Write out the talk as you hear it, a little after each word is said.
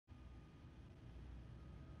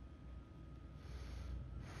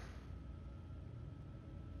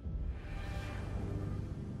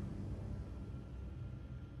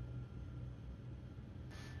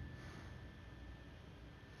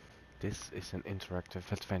This is an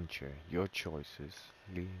interactive adventure. Your choices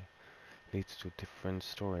leads to different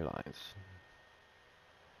storylines.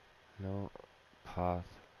 No path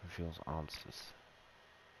reveals answers.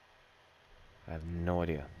 I have no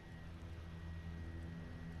idea.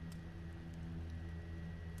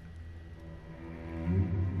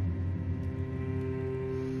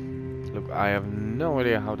 Look, I have no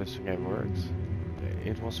idea how this game works.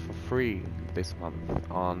 It was for free this month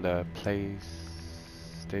on the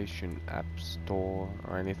PlayStation App Store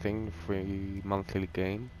or anything, free monthly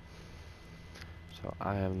game. So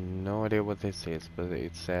I have no idea what this is, but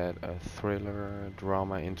it said a thriller,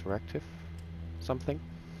 drama, interactive, something.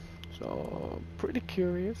 So pretty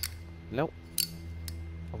curious. Nope.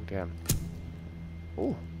 Oh damn.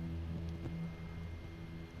 Ooh.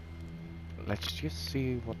 Let's just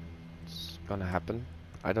see what's gonna happen.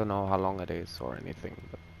 I don't know how long it is or anything,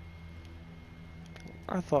 but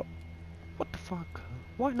I thought, what the fuck?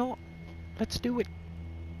 Why not? Let's do it.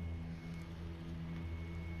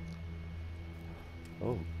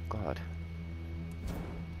 Oh god.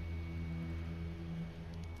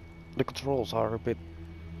 The controls are a bit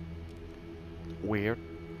weird.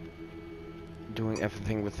 Doing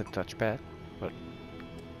everything with the touchpad, but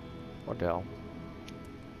what the hell?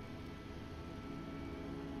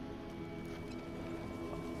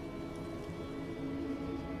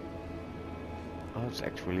 Oh, it's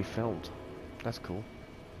actually filmed. That's cool.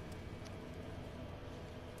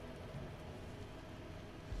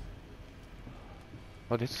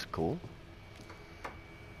 Oh, this is cool.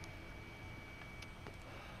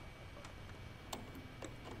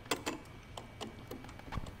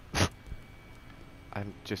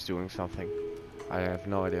 I'm just doing something. I have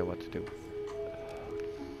no idea what to do.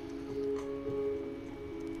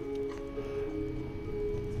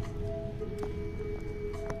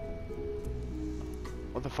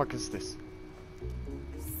 What the fuck is this?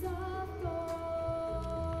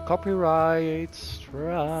 Copyright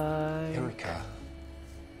strike. Erica.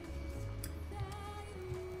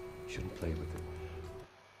 Shouldn't play with it.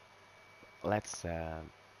 Let's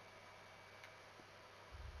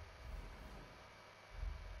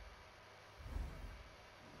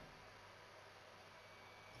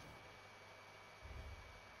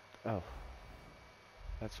oh.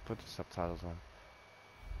 Let's put the subtitles on.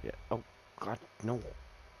 Yeah. Oh god, no.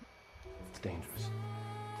 It's dangerous.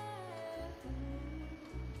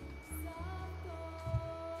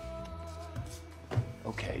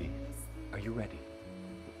 Okay, are you ready?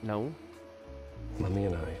 No. Mummy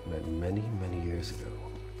and I met many, many years ago.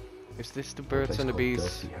 Is this the birds and the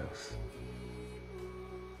bees? House.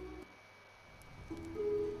 She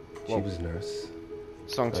Whoa. was a nurse.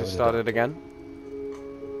 Song I just was a started doctor. again.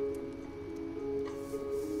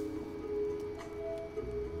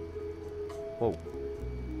 Whoa.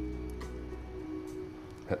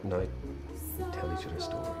 At night, we'd tell each other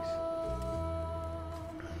stories.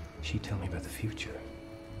 She'd tell me about the future.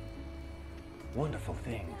 Wonderful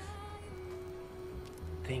things.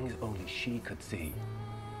 Things only she could see.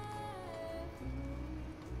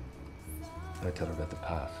 I'd tell her about the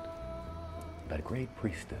past. About a great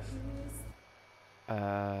priestess.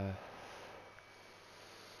 Okay,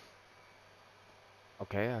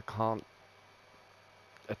 I can't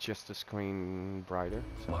adjust the screen brighter.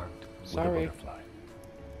 So. Marked with a Sorry. butterfly.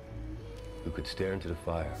 Who could stare into the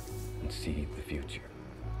fire and see the future.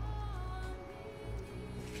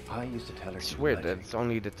 I used to tell her It's she was weird that magic, it's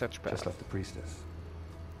only the touchpad. just like the priestess.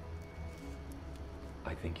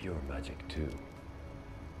 I think you're magic too.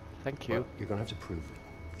 Thank you. Well, you're gonna have to prove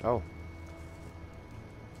it. Oh.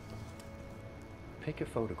 Pick a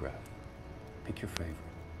photograph. Pick your favorite.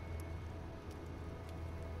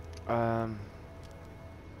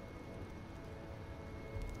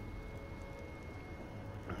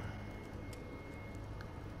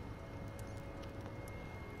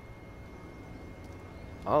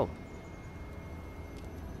 Oh.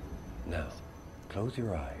 Now, close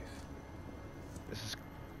your eyes. This is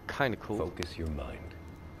kind of cool. Focus your mind.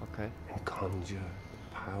 Okay. And conjure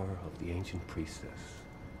the power of the ancient priestess.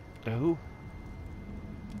 The who?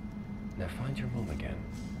 Now find your mum again.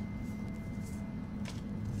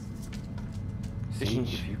 See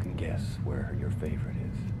Sijnstra. if you can guess where your favorite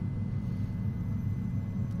is.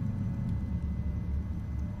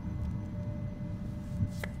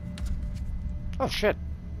 Oh shit.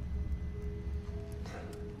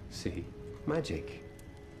 See? Magic.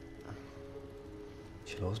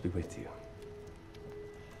 She'll always be with you.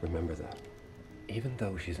 Remember that. Even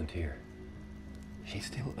though she isn't here, she's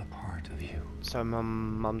still a part of you. So my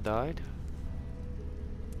mum died?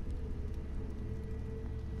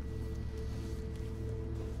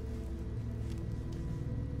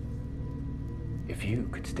 If If you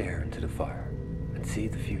could stare into the fire and see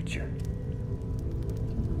the future,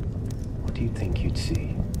 what do you think you'd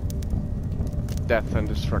see? Death and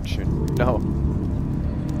destruction. No.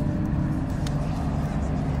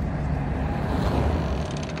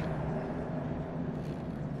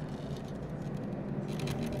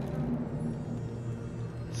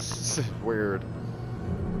 This is weird.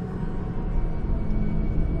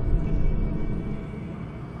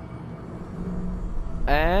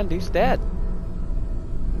 And he's dead.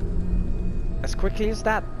 As quickly as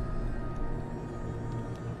that.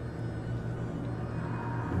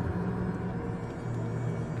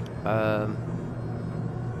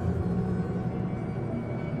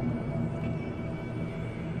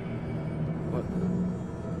 What?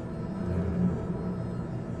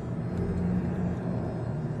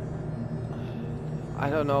 I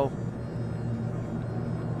don't know.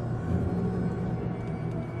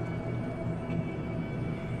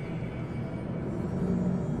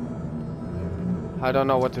 I don't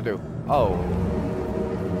know what to do. Oh.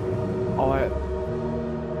 Oh,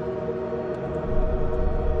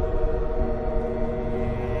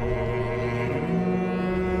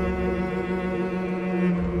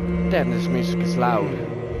 damn, this music is loud.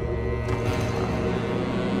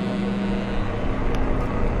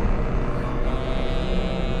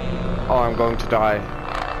 Oh, I'm going to die.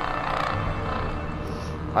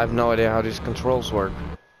 I have no idea how these controls work.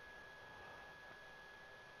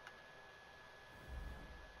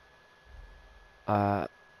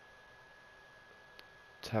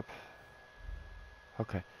 Tap.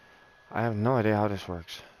 Okay. I have no idea how this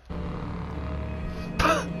works.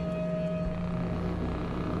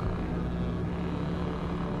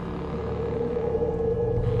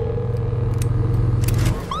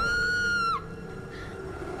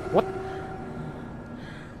 What?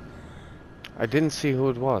 I didn't see who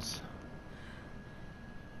it was.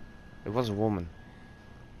 It was a woman.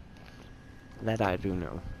 That I do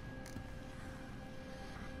know.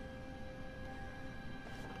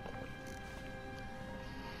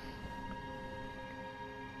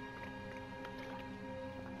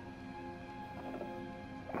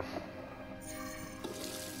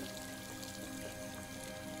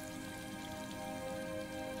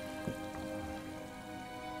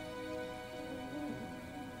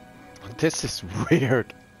 This is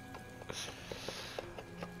weird.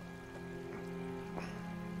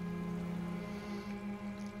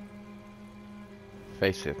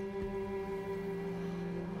 Face it.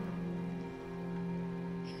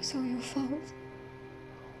 It was all your fault.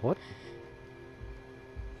 What?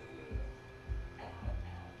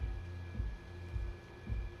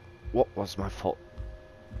 What was my fault?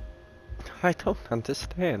 I don't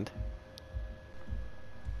understand.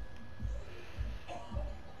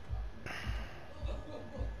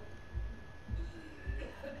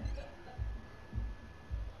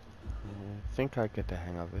 I think I get the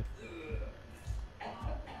hang of it.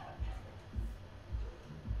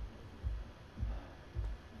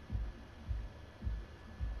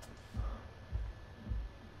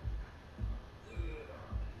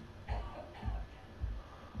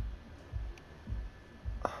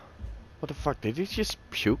 What the fuck, did he just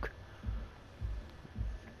puke?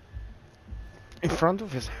 In front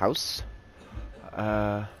of his house?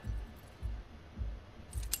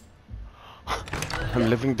 I'm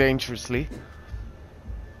living dangerously.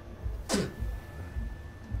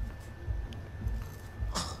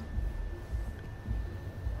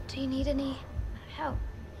 Do you need any help?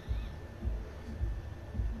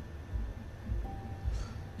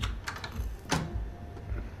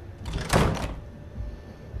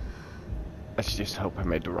 Let's just hope I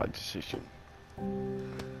made the right decision.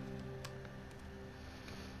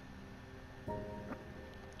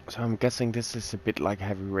 So I'm guessing this is a bit like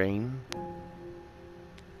Heavy Rain.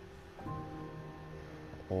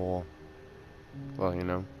 Or, well, you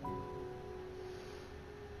know.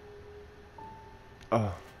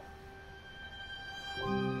 Oh.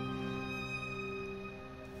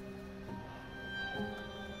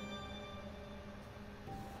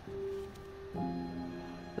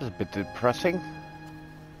 This is a bit depressing.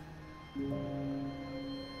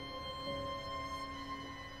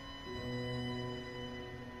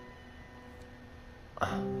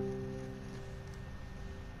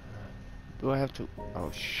 Do I have to? Oh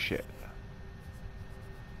shit.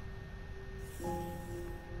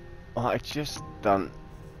 Oh, I just done.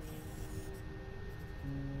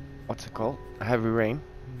 What's it called? Heavy Rain.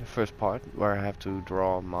 The first part where I have to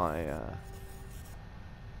draw my.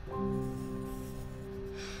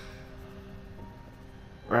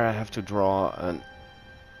 Where I have to draw an.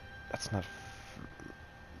 That's not.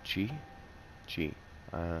 G.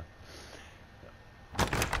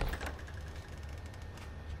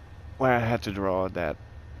 where I had to draw that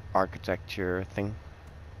architecture thing.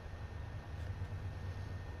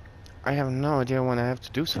 I have no idea when I have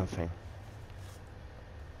to do something.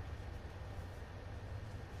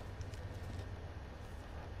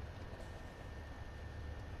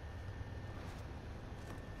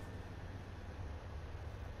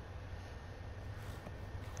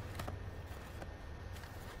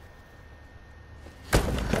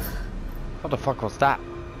 What the fuck was that?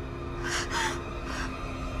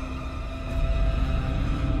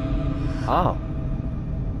 Oh.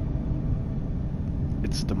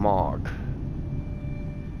 It's the morgue.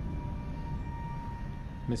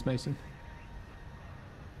 Miss Mason?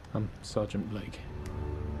 I'm Sergeant Blake,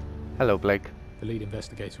 Hello, Blake. the lead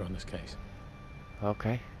investigator on this case.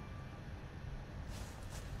 Okay.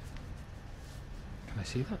 Can I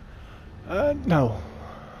see that? No.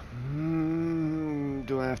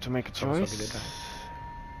 Do I have to make a Promise I'll choice? give it back.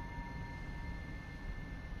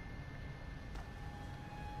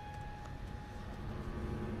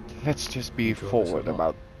 Let's just be You draw this forward a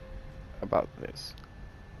lot. about this.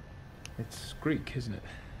 It's Greek, isn't it?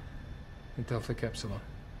 Delphic Epsilon.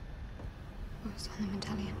 Was on the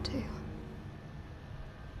medallion too.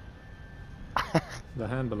 The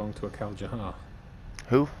hand belonged to Akkal Jahar.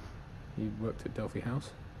 Who? You worked at Delphi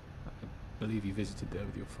House? I believe you visited there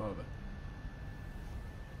with your father.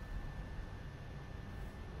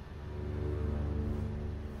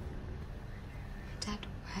 Dad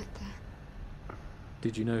worked there.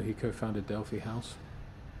 Did you know he co-founded Delphi House?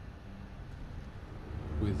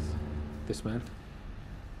 With this man?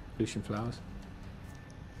 Lucian Flowers?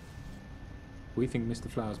 We think Mr.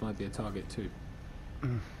 Flowers might be a target too.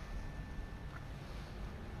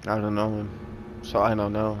 I don't know him. So I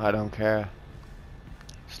don't know. I don't care.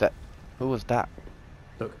 Who was that?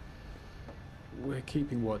 Look, we're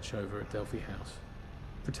keeping watch over at Delphi House.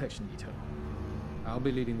 Protection detail. I'll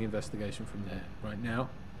be leading the investigation from there. Right now,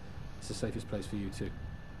 it's the safest place for you too.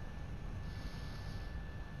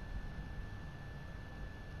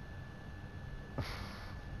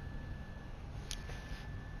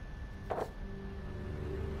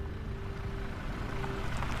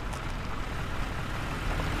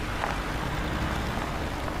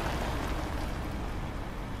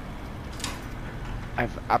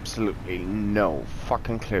 I've absolutely no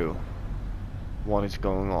fucking clue what is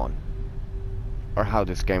going on or how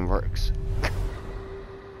this game works.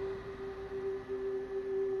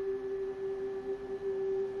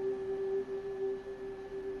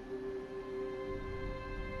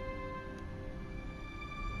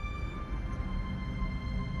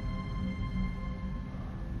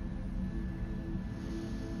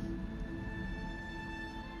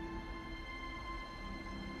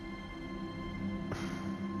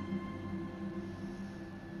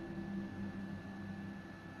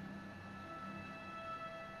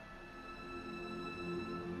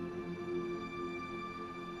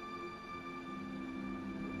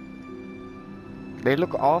 They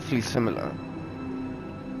look awfully similar.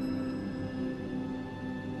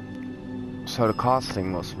 So the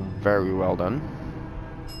casting was very well done.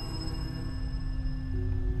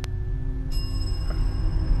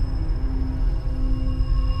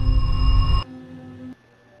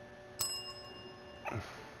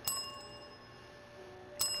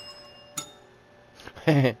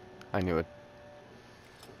 I knew it.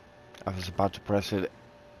 I was about to press it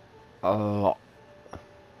a lot.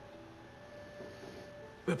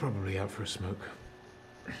 We're probably out for a smoke.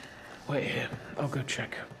 Wait here, I'll go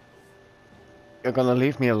check. You're gonna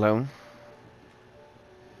leave me alone?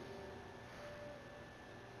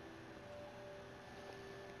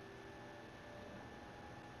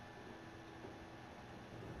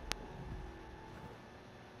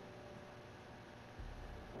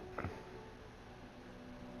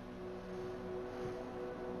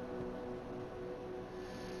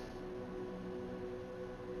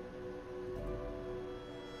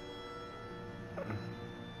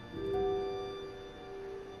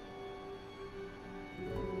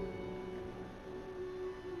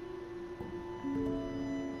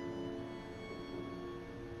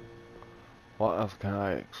 What else can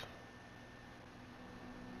I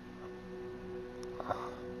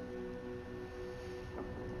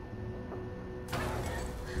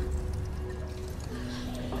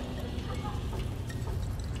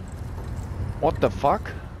What the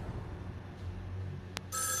fuck?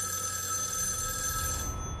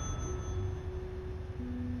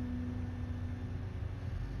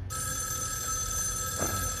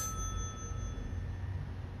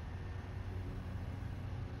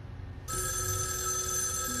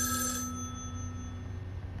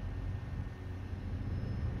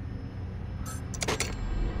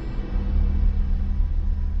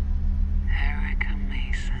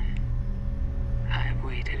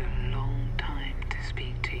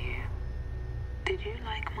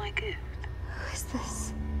 my gift? Who is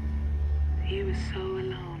this? You were so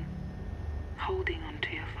alone, holding on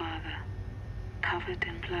to your father, covered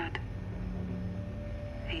in blood.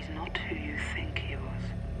 He's not who you think he was.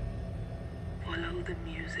 Follow the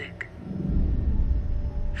music.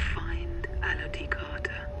 Find Elodie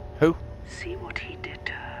Carter. Who? See what he did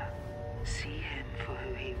to her. See him for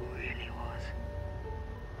who he really was.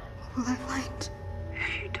 What will I find?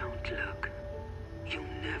 If you don't look, you'll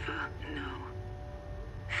never know.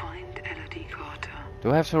 Find Elodie Carter.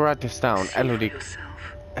 Do I have to write this down? See for Elodie.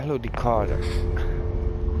 yourself. Elodie Carter.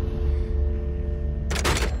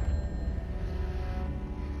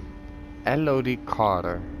 Elodie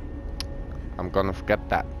Carter. I'm gonna forget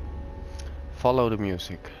that. Follow the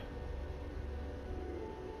music.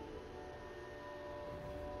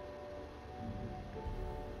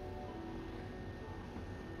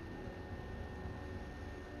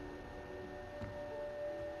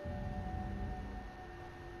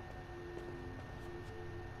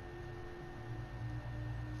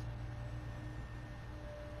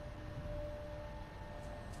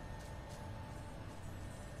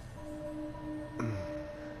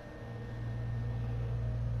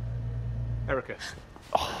 Erica.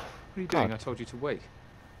 Oh, What are you doing? God. I told you to wait.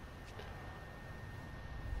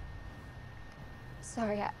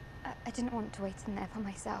 Sorry, I didn't want to wait in there for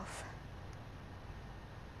myself.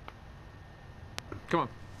 Come on,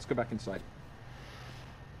 let's go back inside.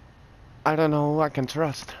 I don't know who I can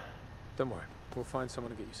trust. Don't worry, we'll find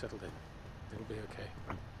someone to get you settled in. It'll be okay.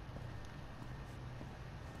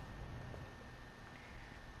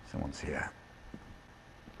 Someone's here.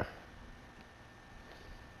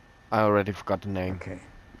 I already forgot the name. Okay,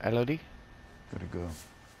 Elodie? gotta go.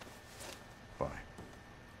 Bye.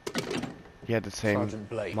 He had the same Sergeant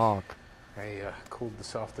Blake. mark. I called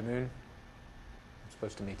this afternoon. I'm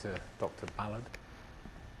supposed to meet Dr. Ballard.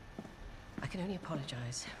 I can only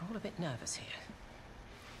apologise. We're all a bit nervous here.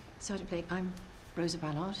 Sergeant Blake, I'm Rosa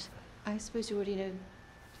Ballard. I suppose you already know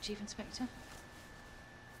the Chief Inspector?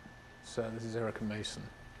 Sir, this is Erica Mason.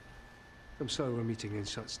 I'm sorry we're meeting in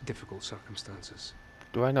such difficult circumstances.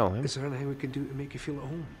 Do I know him? Is there anything we can do to make you feel at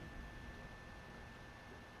home?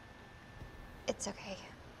 It's okay.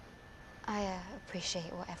 I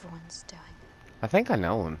appreciate what everyone's doing. I think I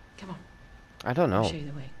know him. Come on, I don't I'll know. show you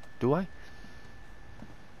the way. Do I?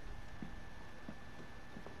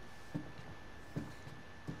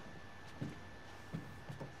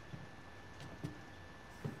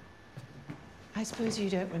 I suppose you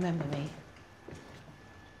don't remember me.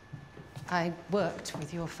 I worked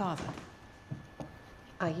with your father.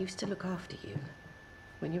 I used to look after you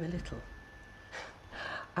when you were little.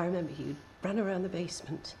 I remember you'd run around the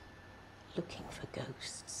basement looking for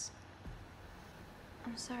ghosts.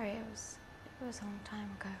 I'm sorry, it was a long time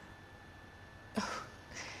ago. Oh,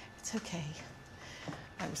 it's okay.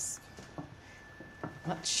 I was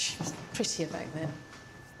much prettier back then.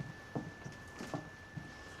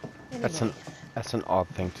 Anyway, That's an odd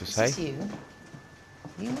thing to this say. is you.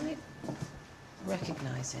 You might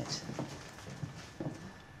recognize it.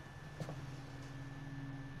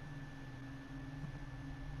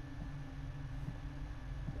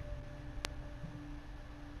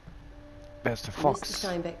 There's the Mr. fox.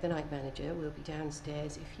 Steinbeck, the night manager, will be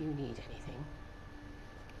downstairs if you need anything.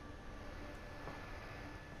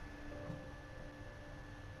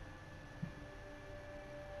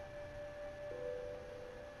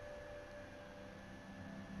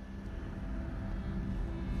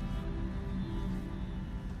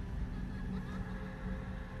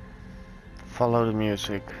 Follow the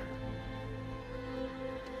music.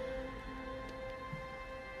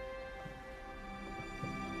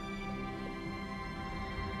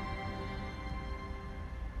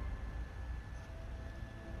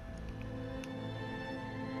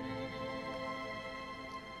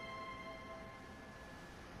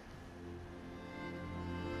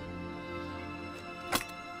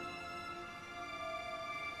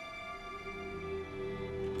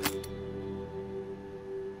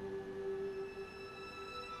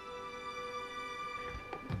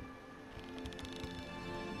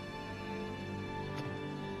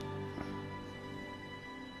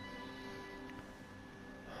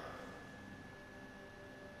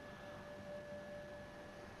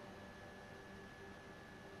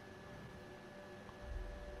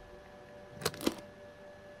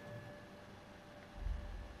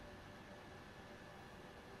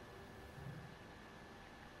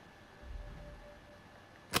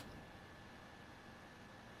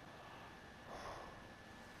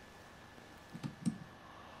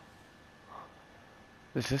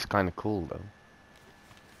 This is kind of cool though.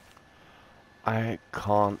 I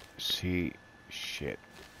can't see shit.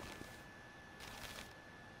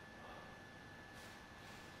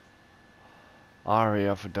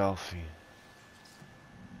 Aria for Delphi.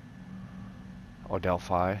 Or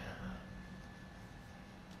Delphi.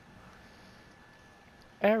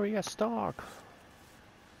 Area Stark.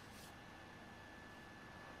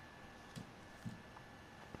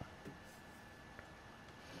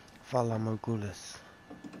 Vala Morgulis.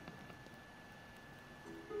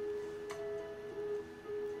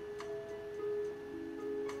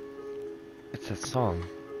 It's a song.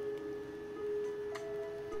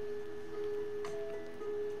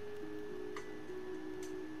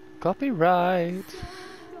 Copyright.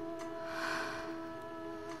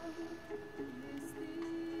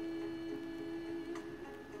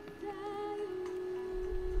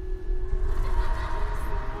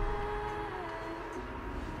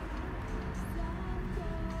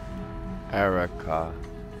 Erica.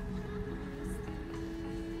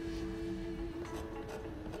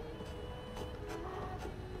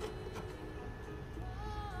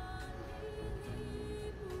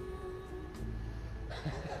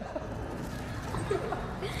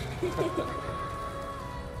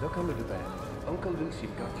 Look under the bed. Uncle Lucy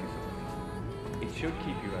got you something. It should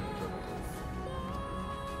keep you out of trouble.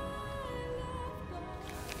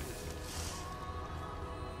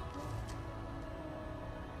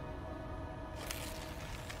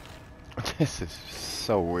 This is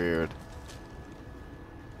so weird.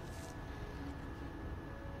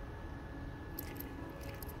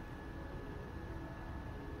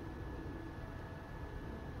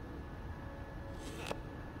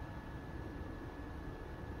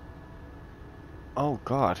 Oh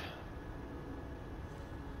God.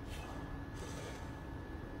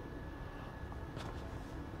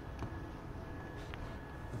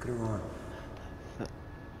 Look at her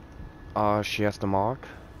arm. She has the mark.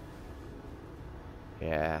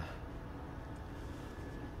 Yeah.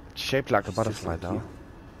 It's shaped like a butterfly though.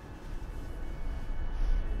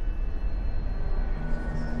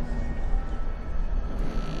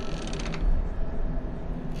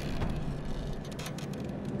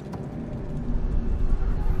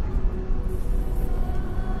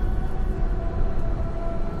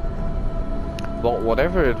 Well,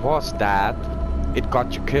 whatever it was, Dad, it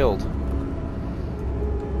got you killed.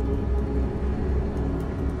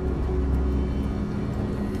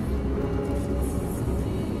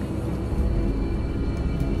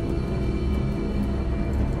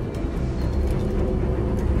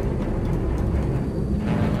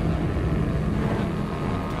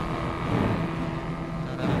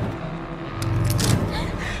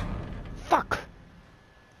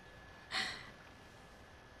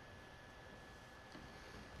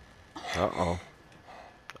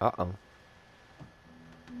 Uh-oh.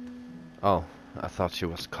 Oh, I thought she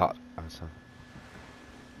was caught or something.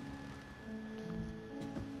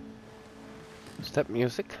 Is that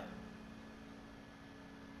music?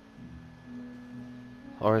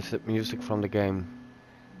 Or is it music from the game?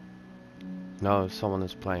 No, someone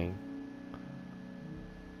is playing.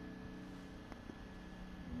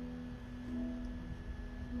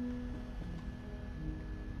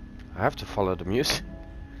 I have to follow the music.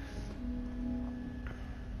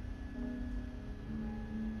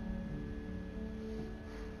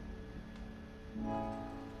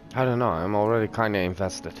 I don't know, I'm already kinda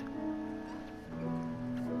invested.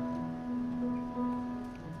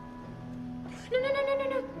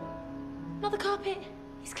 No. Not the carpet.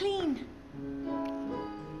 It's clean.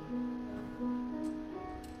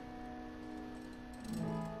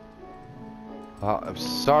 Oh, I'm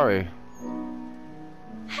sorry.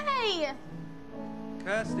 Hey!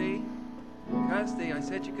 Kirsty, I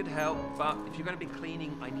said you could help, but if you're going to be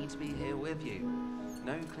cleaning, I need to be here with you.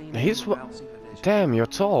 No cleaning He's without supervision. Damn, you're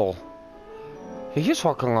tall. He's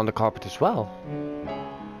walking on the carpet as well.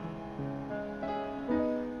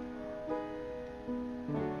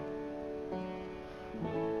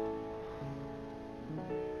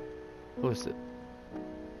 Who is it?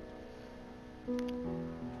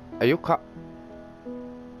 Are you What?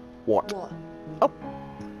 What? Oh.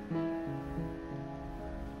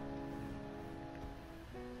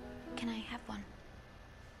 Can I have one?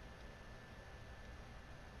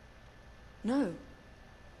 No.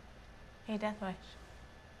 Hey, Deathwish.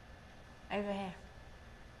 Over here.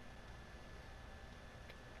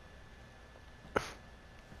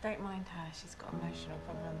 Don't mind her, she's got emotional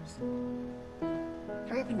problems.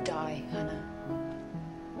 Hurry up and die, Hannah.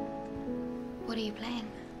 What are you playing?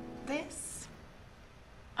 This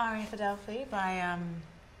Aria for Delphi by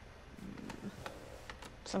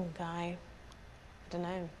some guy. I don't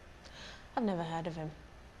know. I've never heard of him.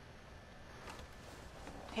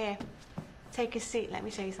 Here, take a seat, let me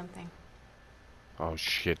show you something. Oh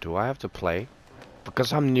shit, do I have to play?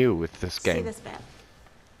 Because I'm new with this game. See this bit?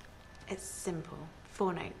 It's simple.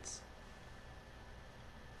 4 notes.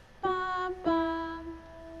 Bum, bum,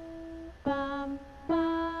 bum,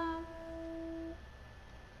 bum.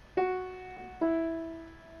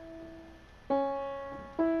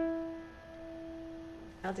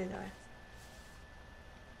 I'll do the rest.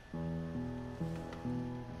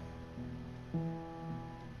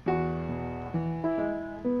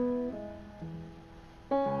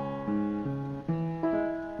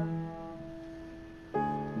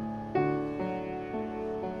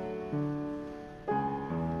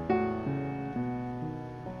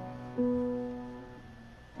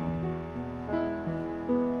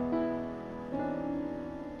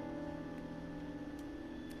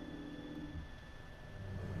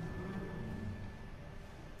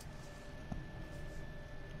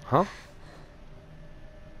 Huh?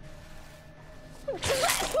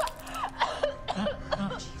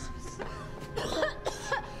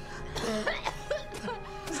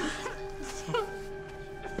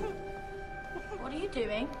 What are you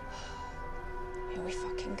doing? Here we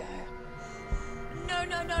fucking go. No,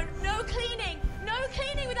 no, no, no cleaning! No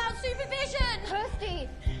cleaning without supervision! Kirsty!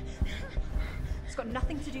 It's got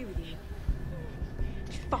nothing to do with you.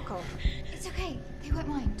 Fuck off. It's okay, they won't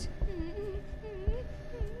mind.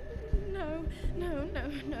 No, no, no,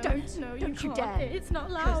 no. Don't you can't. dare. It's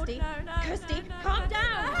not loud. Kirsty, No, no, Kirsty, no, no, calm no,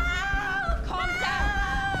 down. no. Calm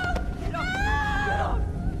down. Get off.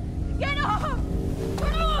 Get off!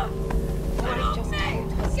 Get off! What I just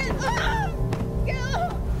told her. Get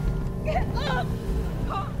off! Get off!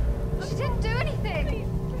 Get off! She didn't do anything.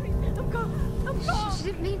 Please, I'm gone. She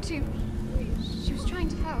didn't mean to. She was trying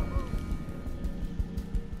to help.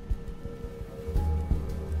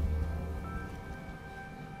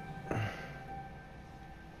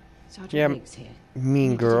 Sergeant Yeah, Biggs here. mean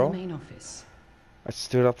Needed in girl. the main office. I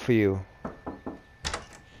stood up for you.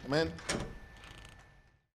 Come in.